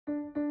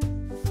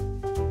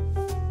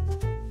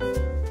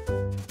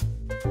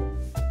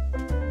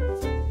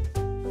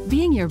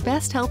Being your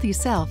best healthy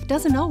self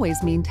doesn't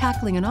always mean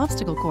tackling an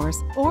obstacle course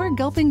or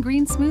gulping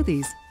green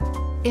smoothies.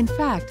 In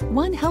fact,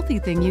 one healthy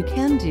thing you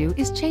can do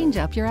is change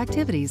up your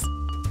activities.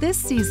 This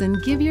season,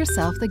 give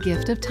yourself the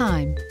gift of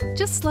time.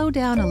 Just slow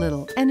down a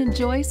little and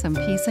enjoy some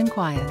peace and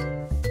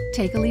quiet.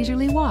 Take a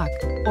leisurely walk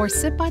or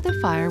sit by the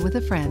fire with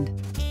a friend.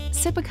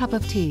 Sip a cup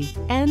of tea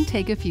and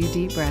take a few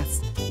deep breaths.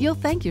 You'll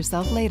thank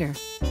yourself later.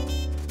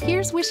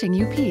 Here's wishing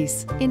you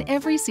peace in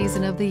every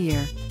season of the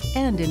year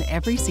and in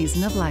every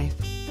season of life.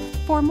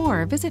 For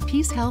more, visit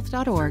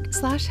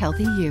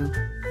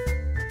peacehealth.org/healthyu.